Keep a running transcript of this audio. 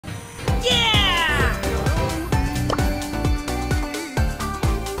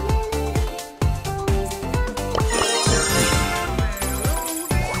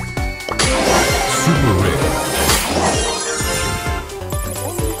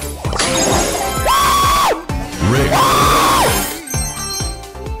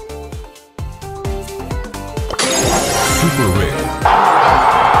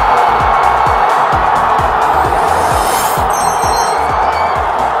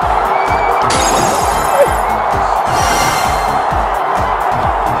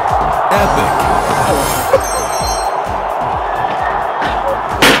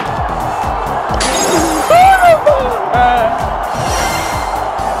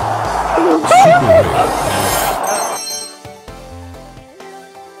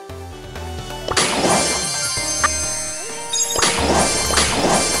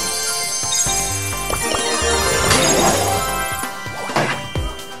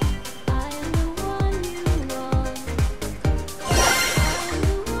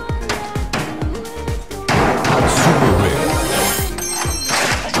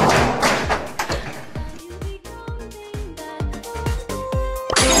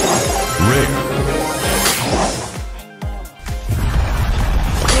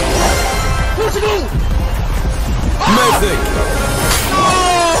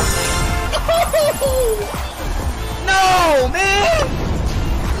No, man!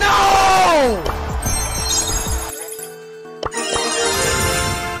 No!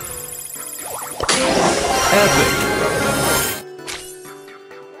 Epic.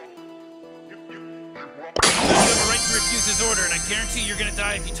 You have a right to refuse his order, and I guarantee you're gonna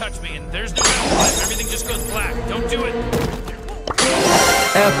die if you touch me, and there's no afterlife. Everything just goes black. Don't do it.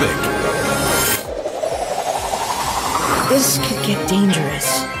 Epic. This could get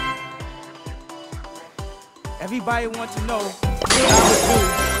dangerous. Everybody wants to know what I would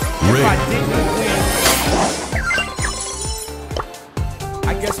do if I didn't win.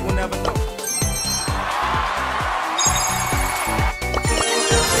 I guess we'll never know.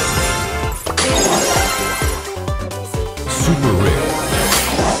 Super rare.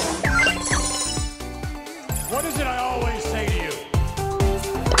 What is it I always say to you?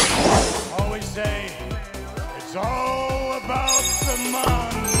 Always say, it's all about the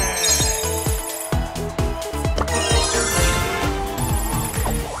money.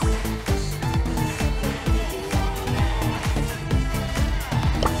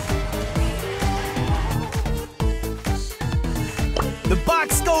 The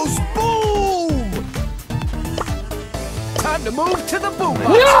box goes boom! Time to move to the boom box.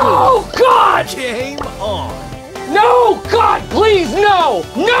 No, God! Game on. No, God, please, no!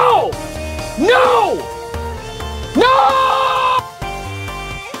 No! No! No!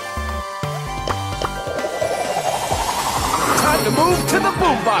 Time to move to the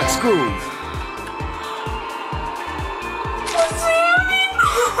boombox groove.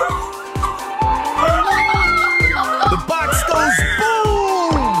 The box goes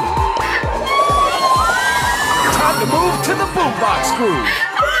boom! Time to move to the boombox groove.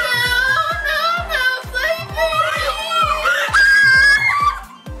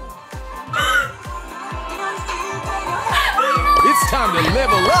 It's time to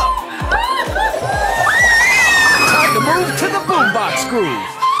level up. Time to move to the boombox groove.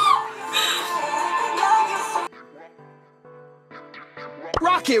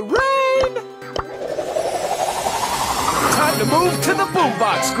 Rocket Rain! Time to move to the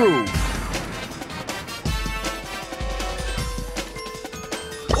boombox groove.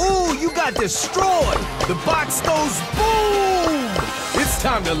 Ooh, you got destroyed. The box goes boom. It's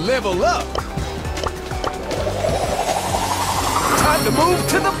time to level up. Time to move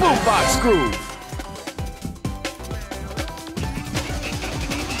to the boombox groove.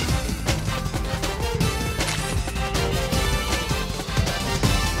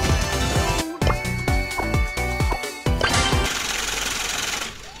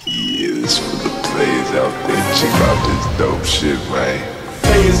 This for the players out there. Check out this dope shit, man.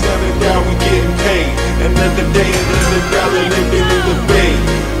 Players another down, we getting paid. Another day, another dollar living in the bay.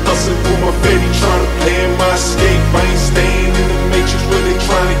 Hustle for my fatty, trying to play in my escape. I ain't staying in the matrix where they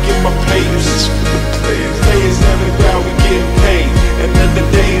trying to get my papers. This for the players. Players another down, we getting paid. Another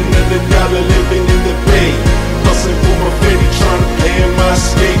day, another dollar living in the bay. Hustle for my fatty, trying to play in my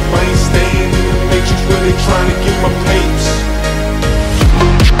escape. I ain't staying in the matrix where they trying to get my papers.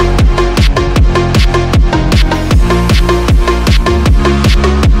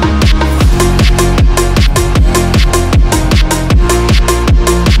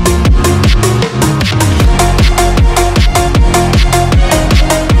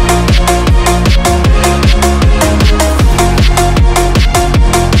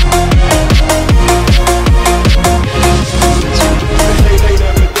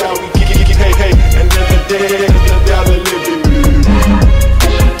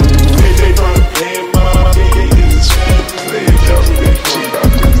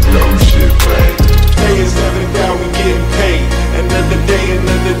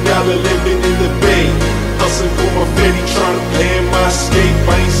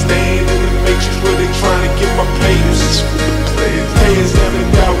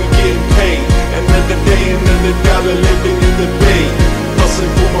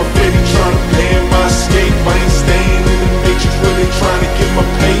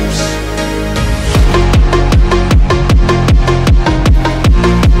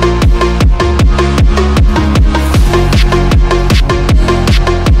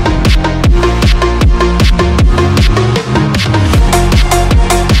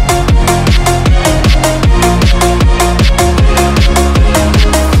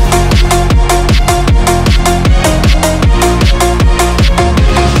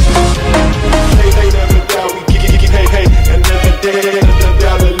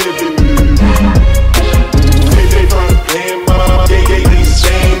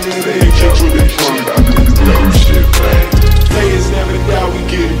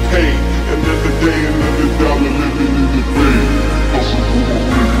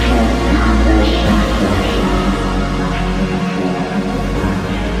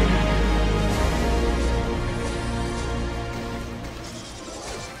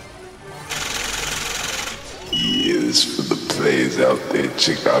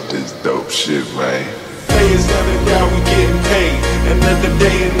 check out this dope shit, man. Players never die, we getting paid. Another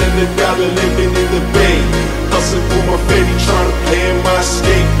day, another dollar living in the bay. Hustling for my fetty, trying to plan my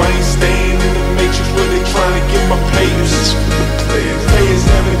escape. I ain't staying in the matrix where they trying to get my papers. Players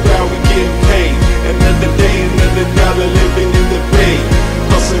never die, we getting paid. Another day, another dollar living in the bay.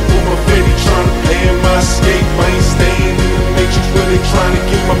 Hustling for my fetty, trying to plan my escape. I ain't staying in the matrix where they trying to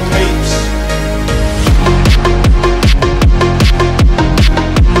get my papers.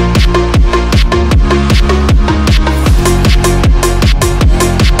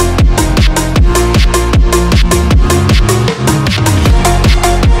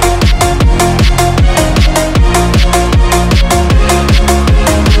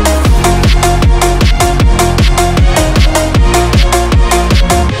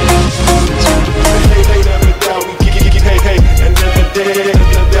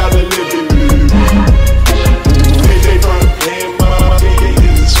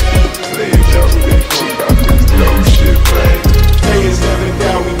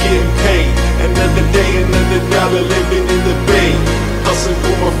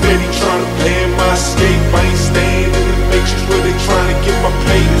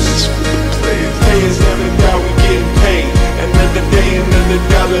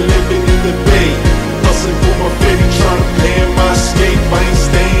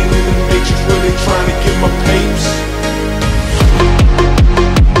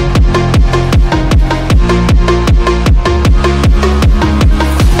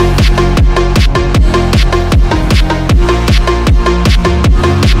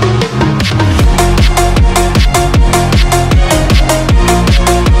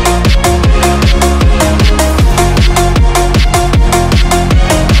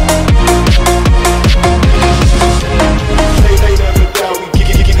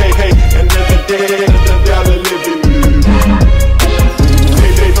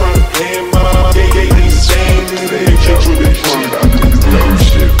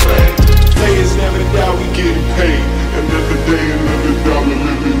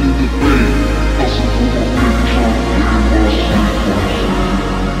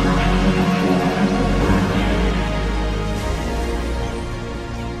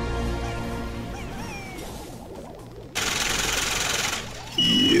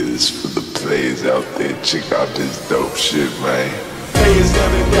 Check out this dope shit, man. Players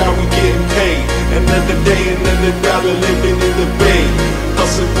never die, we getting paid. Another day, another dollar living in the bay.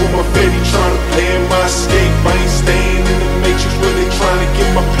 Hustling for my fetty, trying to plan my escape. I ain't staying in the matrix where they trying to get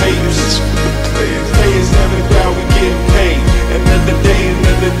my papers. Players never die, we getting paid. Another day,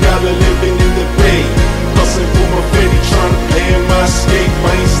 another dollar living in the bay. Hustling for my fetty, trying to plan my escape.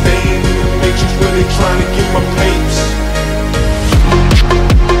 I ain't staying in the matrix where they trying to get my papers.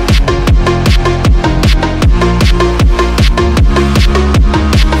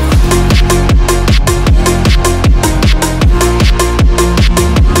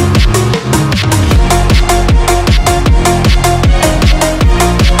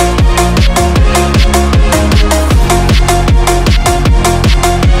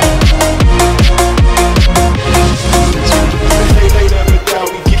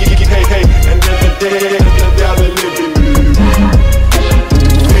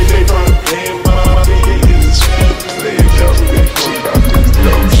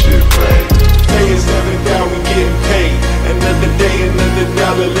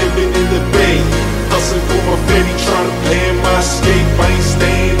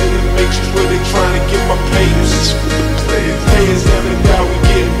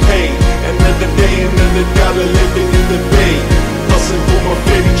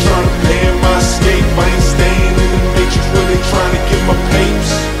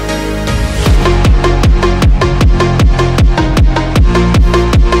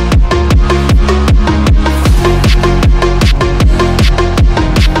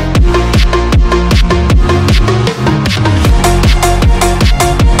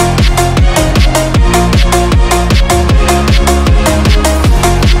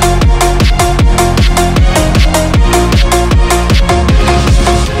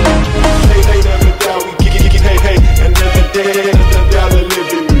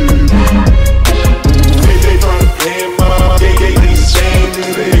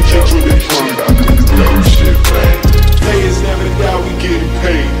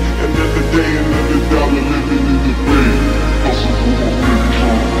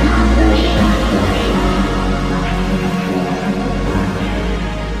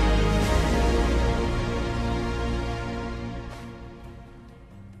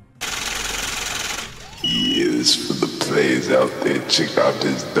 Check out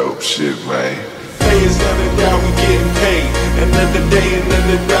this dope shit, man. Players never die, we getting paid. Another day,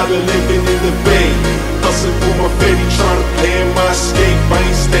 another dollar, living in the bay. Hustling for my fetty, trying to plan my escape. I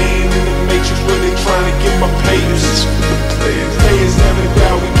ain't staying in the matrix where they trying to get my papers. Players never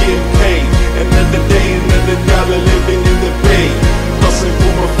die, we getting paid. Another day, another dollar, living in the bay. Hustling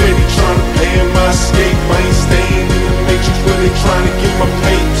for my fetty, trying to plan my escape. I ain't staying in the matrix where they trying to get my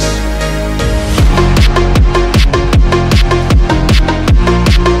papers.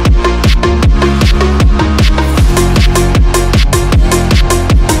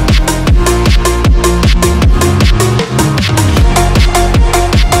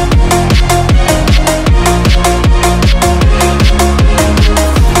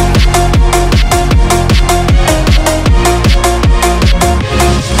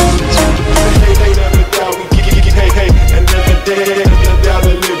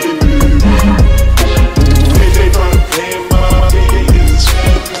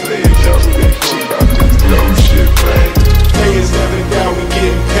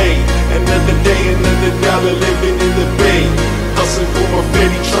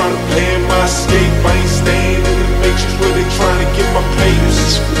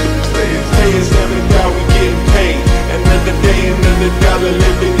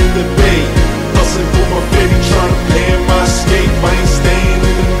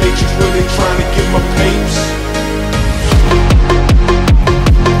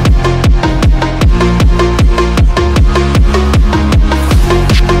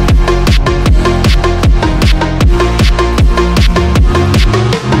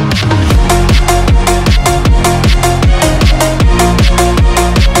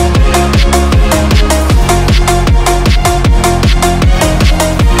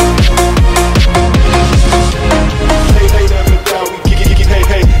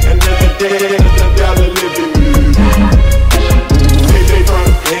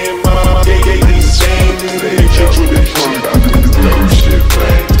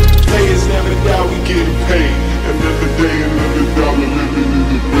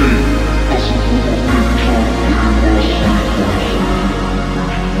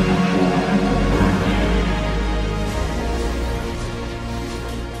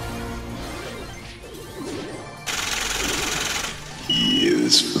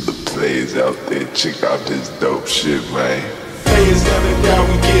 Out there, check out this dope shit, man. Players never die,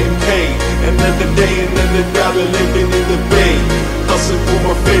 we getting paid. Another day, another dollar, living in the bay. Hustling for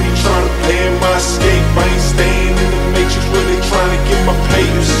my fetty, trying to plan my escape. I ain't staying in the matrix where they trying to get my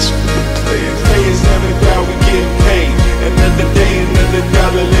papers. Players never die, we getting paid. Another day, another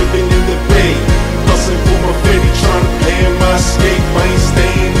dollar, living in the bay. Hustling for my fetty, trying to plan my escape. I ain't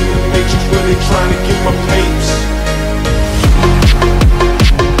staying in the matrix where they trying to get my papers.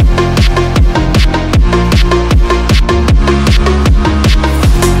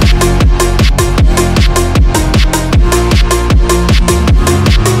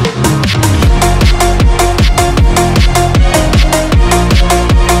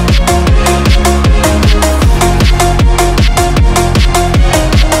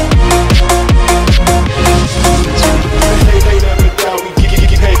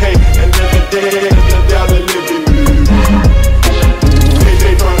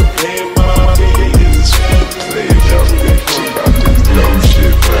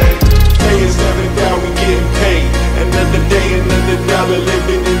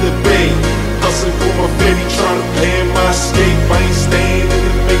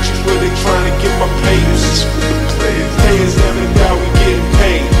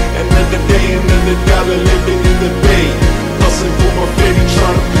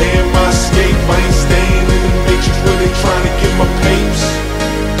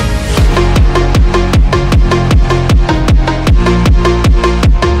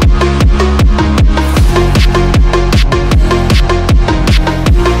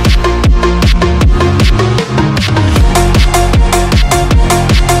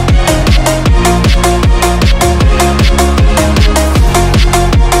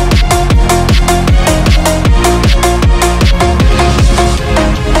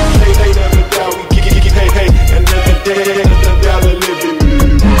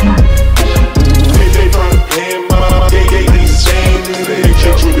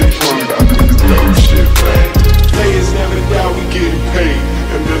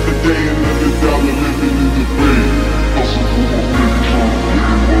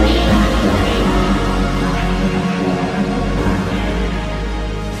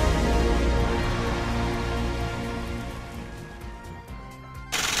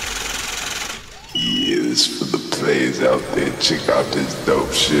 Years for the players out there, check out this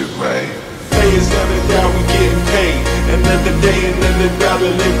dope shit, man. Players never die, we getting paid. Another day, another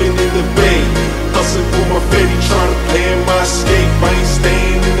dollar, living in the bay. Hustling for my fetty, trying to plan my escape. I ain't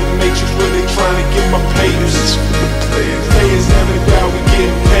staying in the matrix where they trying to get my papers. Players never die.